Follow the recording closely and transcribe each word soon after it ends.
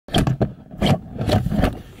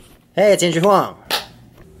Hey, it's Andrew Huang.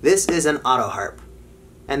 This is an Autoharp.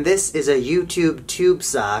 And this is a YouTube tube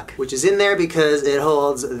sock, which is in there because it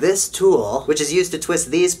holds this tool, which is used to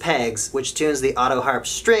twist these pegs, which tunes the Autoharp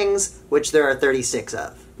strings, which there are 36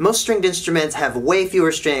 of. Most stringed instruments have way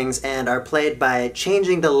fewer strings and are played by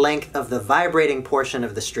changing the length of the vibrating portion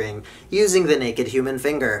of the string using the naked human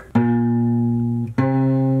finger.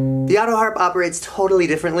 The Autoharp operates totally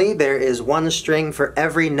differently. There is one string for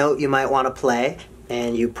every note you might want to play,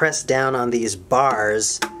 and you press down on these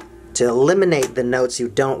bars to eliminate the notes you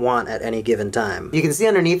don't want at any given time. You can see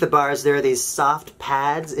underneath the bars there are these soft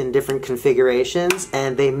pads in different configurations,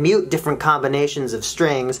 and they mute different combinations of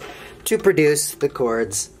strings to produce the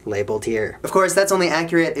chords labeled here. Of course, that's only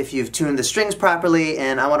accurate if you've tuned the strings properly,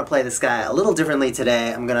 and I want to play this guy a little differently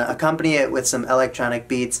today. I'm going to accompany it with some electronic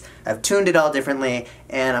beats. I've tuned it all differently,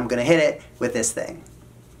 and I'm going to hit it with this thing.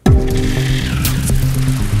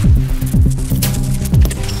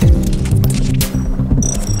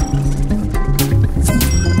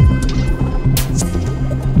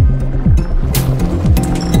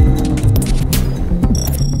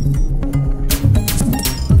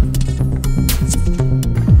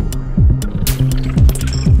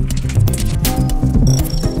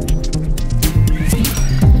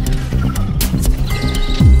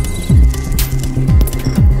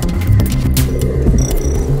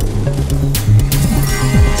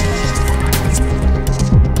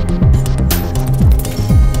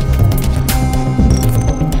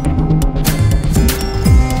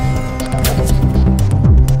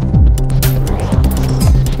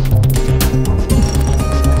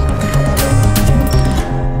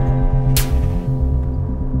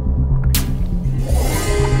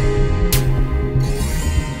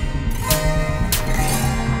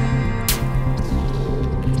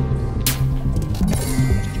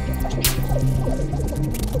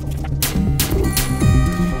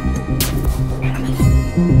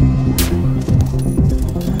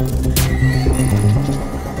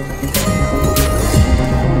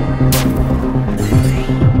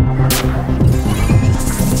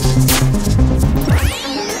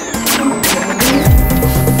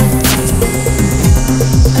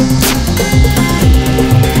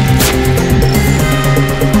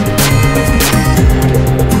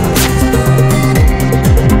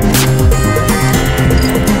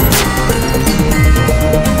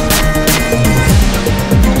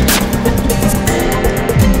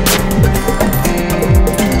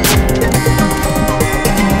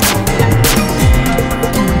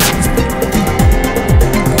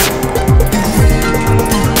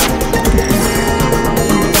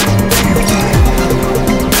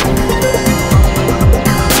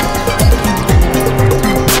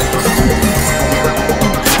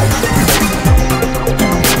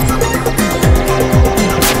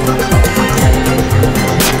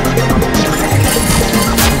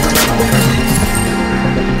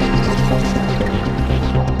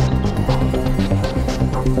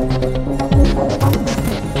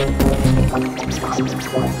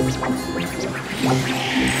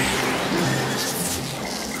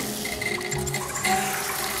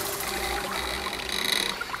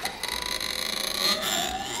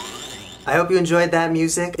 I hope you enjoyed that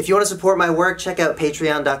music. If you want to support my work, check out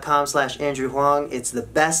patreon.com/AndrewHuang. It's the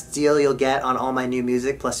best deal you'll get on all my new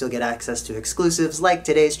music, plus you'll get access to exclusives like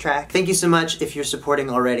today's track. Thank you so much if you're supporting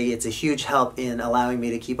already. It's a huge help in allowing me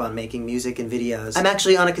to keep on making music and videos. I'm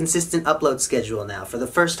actually on a consistent upload schedule now. For the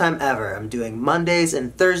first time ever, I'm doing Mondays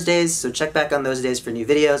and Thursdays, so check back on those days for new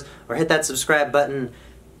videos, or hit that subscribe button,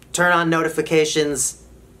 turn on notifications,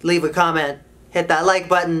 leave a comment, hit that like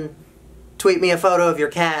button, tweet me a photo of your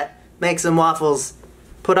cat, make some waffles,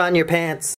 put on your pants.